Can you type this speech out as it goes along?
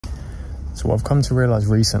So what I've come to realise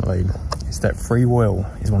recently is that free will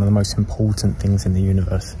is one of the most important things in the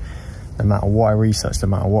universe. No matter what I research, no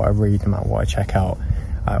matter what I read, no matter what I check out,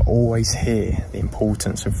 I always hear the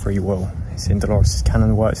importance of free will. It's in Dolores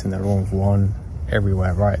Cannon works, in the Law of One,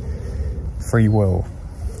 everywhere, right? Free will.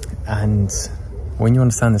 And when you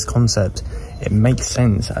understand this concept, it makes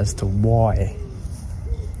sense as to why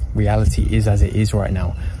reality is as it is right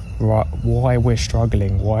now. Why we're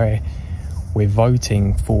struggling, why we're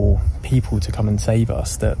voting for people to come and save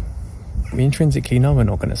us that we intrinsically know are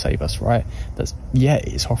not going to save us, right?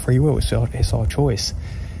 It's our free will, it's our choice.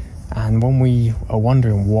 And when we are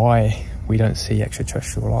wondering why we don't see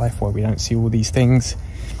extraterrestrial life, why we don't see all these things,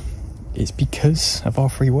 it's because of our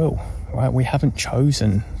free will, right? We haven't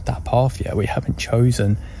chosen that path yet. We haven't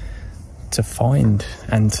chosen to find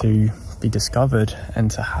and to be discovered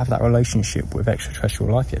and to have that relationship with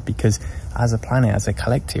extraterrestrial life yet, because as a planet, as a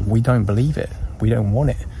collective, we don't believe it, we don't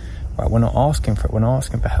want it, right? We're not asking for it, we're not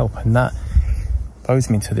asking for help. And that goes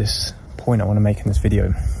me to this point I want to make in this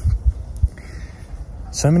video.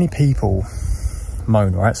 So many people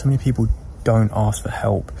moan, right? So many people don't ask for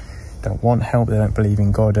help, don't want help, they don't believe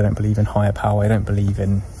in God, they don't believe in higher power, they don't believe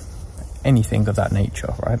in anything of that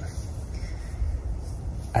nature, right?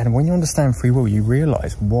 And when you understand free will, you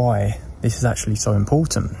realise why this is actually so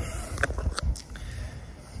important.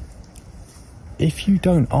 If you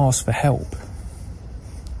don't ask for help,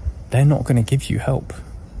 they're not going to give you help.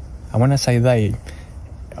 And when I say they,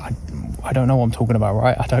 I don't know what I'm talking about,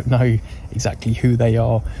 right? I don't know exactly who they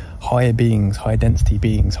are. Higher beings, higher density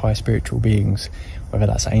beings, higher spiritual beings, whether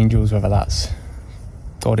that's angels, whether that's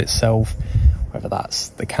God itself, whether that's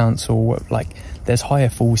the council, like there's higher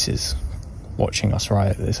forces watching us,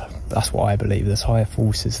 right? That's what I believe. There's higher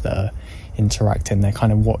forces that are interacting. They're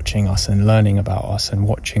kind of watching us and learning about us and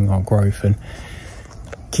watching our growth and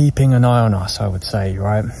keeping an eye on us, I would say,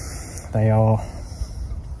 right? They are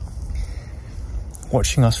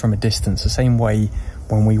watching us from a distance, the same way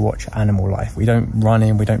when we watch animal life. We don't run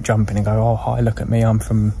in, we don't jump in and go, oh, hi, look at me, I'm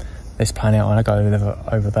from this planet, and I go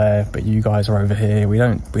over there, but you guys are over here. We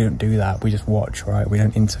don't do that. We just watch, right? We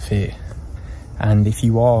don't interfere. And if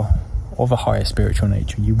you are of a higher spiritual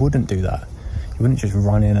nature, you wouldn't do that. You wouldn't just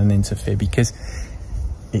run in and interfere, because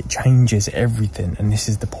it changes everything. And this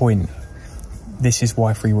is the point. This is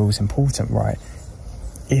why free will is important, right?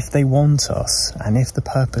 If they want us, and if the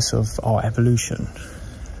purpose of our evolution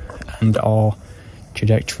and our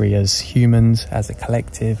trajectory as humans, as a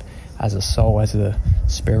collective, as a soul, as a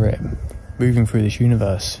spirit, moving through this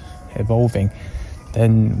universe, evolving,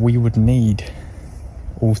 then we would need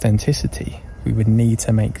authenticity. We would need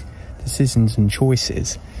to make decisions and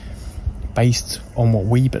choices based on what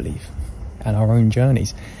we believe and our own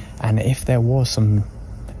journeys. And if there was some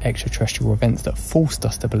extraterrestrial events that forced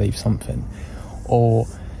us to believe something, or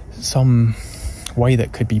some way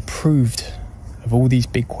that could be proved of all these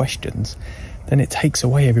big questions, then it takes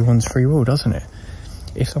away everyone's free will, doesn't it?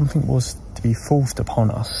 If something was to be forced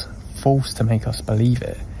upon us, forced to make us believe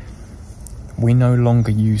it, we no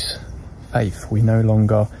longer use faith, we no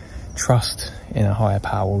longer trust in a higher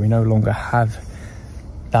power, we no longer have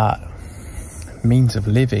that means of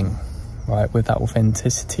living, right, with that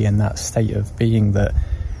authenticity and that state of being that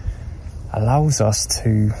allows us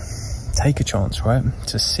to take a chance, right,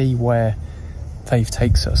 to see where faith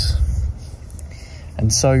takes us.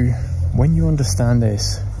 And so when you understand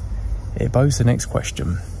this, it poses the next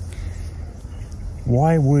question: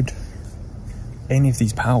 why would any of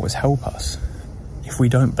these powers help us if we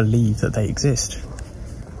don't believe that they exist?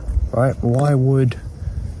 Right? Why would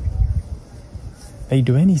they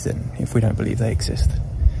do anything if we don't believe they exist?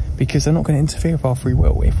 Because they're not going to interfere with our free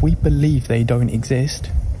will. If we believe they don't exist,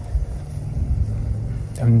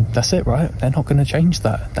 then that's it, right? They're not going to change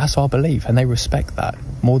that. That's our belief, and they respect that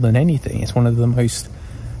more than anything. It's one of the most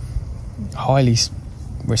highly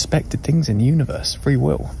respected things in the universe, free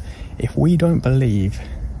will. If we don't believe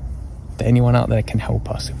that anyone out there can help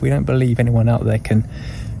us, if we don't believe anyone out there can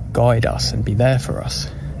guide us and be there for us,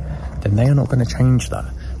 then they are not going to change that.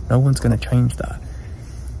 No one's going to change that.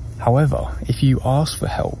 However, if you ask for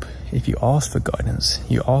help, if you ask for guidance,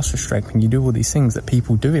 you ask for strength, and you do all these things that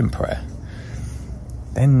people do in prayer,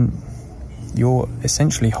 then you're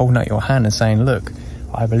essentially holding out your hand and saying, look,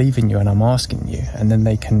 I believe in you and I'm asking you. And then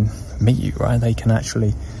they can meet you, right? They can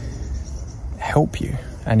actually help you.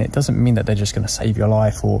 And it doesn't mean that they're just going to save your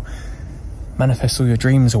life or manifest all your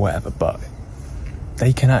dreams or whatever, but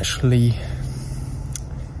they can actually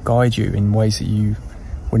guide you in ways that you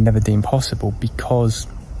would never deem possible, because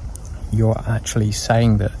you're actually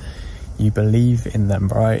saying that you believe in them,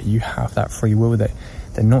 right? You have that free will, that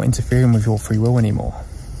they're not interfering with your free will anymore.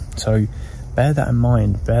 So bear that in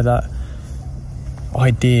mind, bear that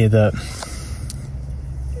idea that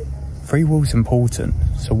free will is important.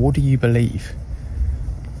 So what do you believe?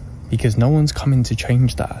 Because no one's coming to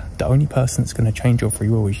change that. The only person that's going to change your free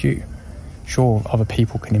will is you. Sure, other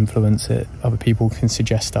people can influence it. Other people can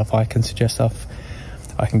suggest stuff. I can suggest stuff.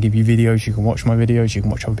 I can give you videos. You can watch my videos. You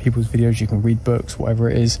can watch other people's videos. You can read books, whatever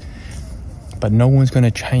it is. But no one's going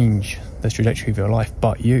to change the trajectory of your life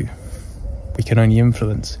but you. We can only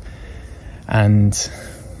influence. And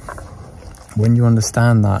when you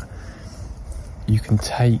understand that, you can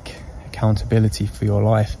take accountability for your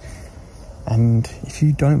life. And if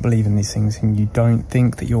you don't believe in these things and you don't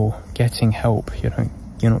think that you're getting help, you're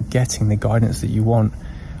not getting the guidance that you want,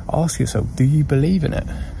 ask yourself, do you believe in it?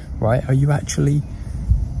 Right? Are you actually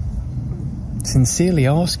sincerely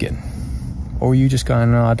asking? Or are you just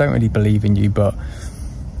going, no, I don't really believe in you, but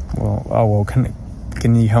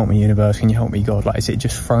can you help me, universe? Can you help me, God? Like, is it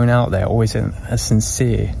just thrown out there? Or is it a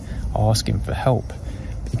sincere asking for help?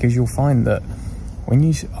 Because you'll find that when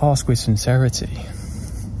you ask with sincerity,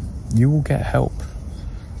 you will get help,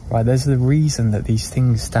 right? There's the reason that these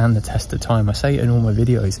things stand the test of time. I say it in all my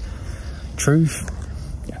videos. Truth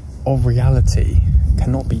of reality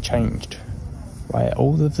cannot be changed, right?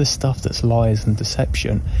 All of the stuff that's lies and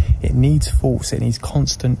deception, it needs force, it needs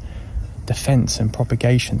constant defense and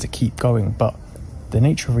propagation to keep going. But the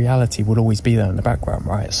nature of reality will always be there in the background,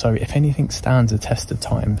 right? So if anything stands the test of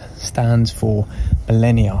time, stands for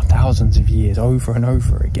millennia, thousands of years, over and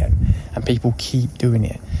over again, and people keep doing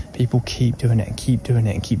it, people keep doing it and keep doing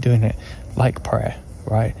it and keep doing it, like prayer,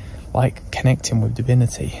 right? Like connecting with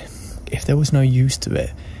divinity. If there was no use to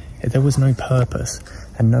it, if there was no purpose,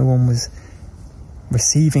 and no one was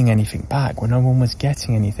receiving anything back, when no one was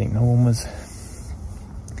getting anything, no one was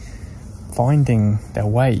finding their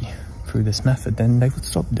way through this method, then they would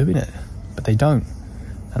stop doing it. But they don't,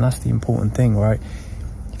 and that's the important thing, right?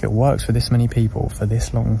 If it works for this many people for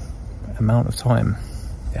this long amount of time,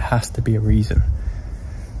 there has to be a reason.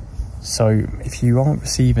 So if you aren't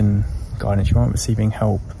receiving guidance, you aren't receiving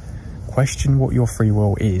help, question what your free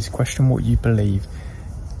will is, question what you believe,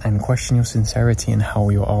 and question your sincerity in how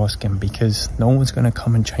you're asking, because no one's going to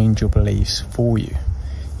come and change your beliefs for you.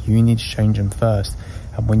 You need to change them first.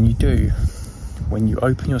 And when you do, when you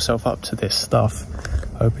open yourself up to this stuff,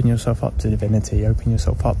 open yourself up to divinity, open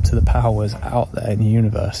yourself up to the powers out there in the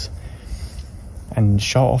universe, and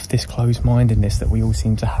shut off this closed-mindedness that we all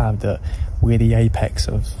seem to have, that we're the apex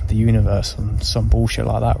of the universe and some bullshit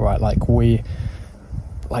like that, right? Like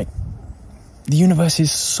the universe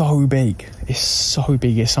is so big,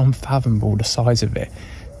 it's unfathomable, the size of it.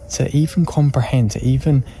 To even comprehend, to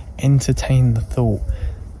even entertain the thought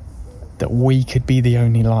that we could be the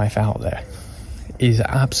only life out there is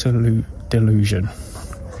absolute delusion.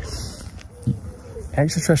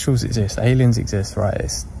 Extraterrestrials exist, aliens exist, right?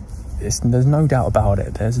 There's no doubt about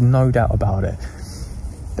it. There's no doubt about it.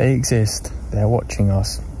 They exist. They're watching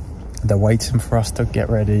us. They're waiting for us to get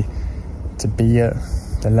ready to be at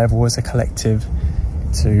the level as a collective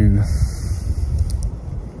to,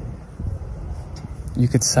 you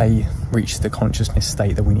could say, reach the consciousness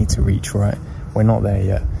state that we need to reach, right? We're not there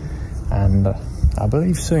yet. And I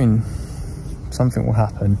believe soon something will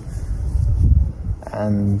happen,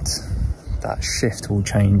 and that shift will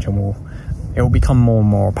change, and it will become more and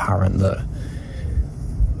more apparent that,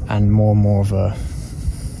 and more of a,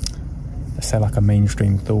 let's say, like a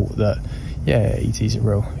mainstream thought that, yeah, ETs are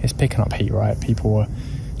real. It's picking up heat, right? People are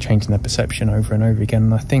changing their perception over and over again.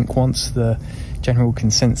 And I think once the general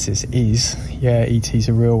consensus is, yeah, ETs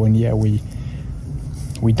are real, and yeah, we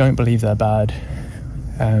don't believe they're bad,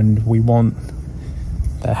 and we want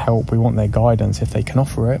their help, we want their guidance. If they can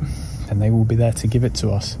offer it, then they will be there to give it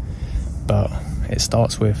to us. But it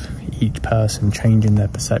starts with each person changing their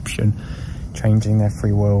perception, changing their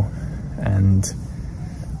free will, and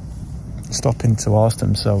stopping to ask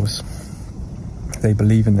themselves if they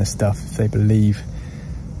believe in this stuff, if they believe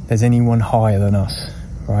there's anyone higher than us,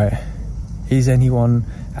 right? Is anyone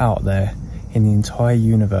out there in the entire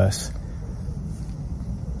universe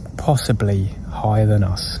possibly higher than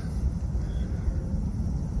us?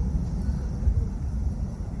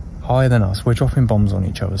 Higher than us. We're dropping bombs on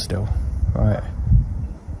each other still, right?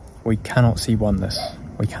 We cannot see oneness.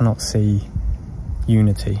 We cannot see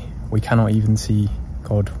unity. We cannot even see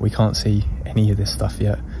God. We can't see any of this stuff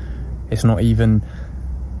yet. It's not even,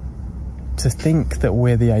 to think that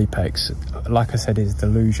we're the apex, like I said, is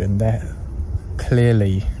delusion. There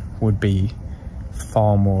clearly would be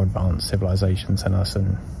far more advanced civilizations than us,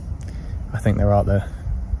 and I think they're out there,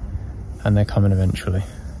 and they're coming eventually,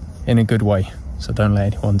 in a good way. So don't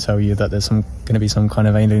let anyone tell you that there's going to be some kind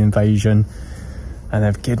of alien invasion and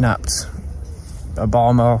they've kidnapped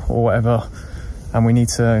Obama or whatever and we need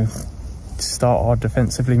to start our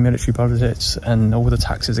defensively military budgets, and all the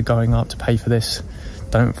taxes are going up to pay for this.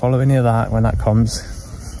 Don't follow any of that when that comes.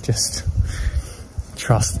 Just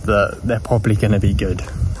trust that they're probably going to be good.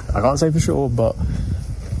 I can't say for sure, but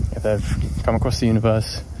if they've come across the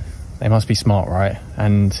universe, they must be smart, right?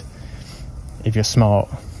 And if you're smart,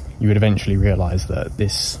 you would eventually realise that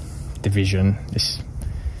this division, this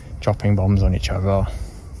dropping bombs on each other,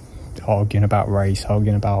 arguing about race,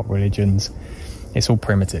 arguing about religions, it's all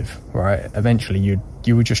primitive, right? Eventually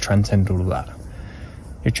you would just transcend all of that.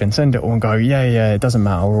 You transcend it all and go, yeah, it doesn't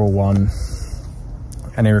matter, we're all one,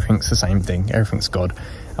 and everything's the same thing, everything's God.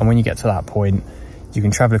 And when you get to that point, you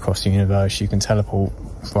can travel across the universe, you can teleport,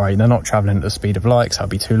 right? They're not travelling at the speed of light, so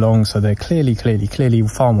that'd be too long, so they're clearly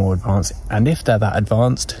far more advanced. And if they're that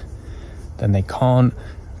advanced, then they can't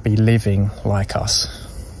be living like us.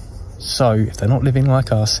 So if they're not living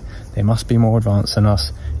like us, they must be more advanced than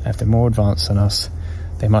us. And if they're more advanced than us,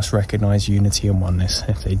 they must recognise unity and oneness.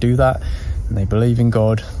 If they do that and they believe in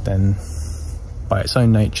God, then by its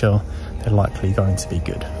own nature, they're likely going to be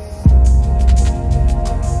good.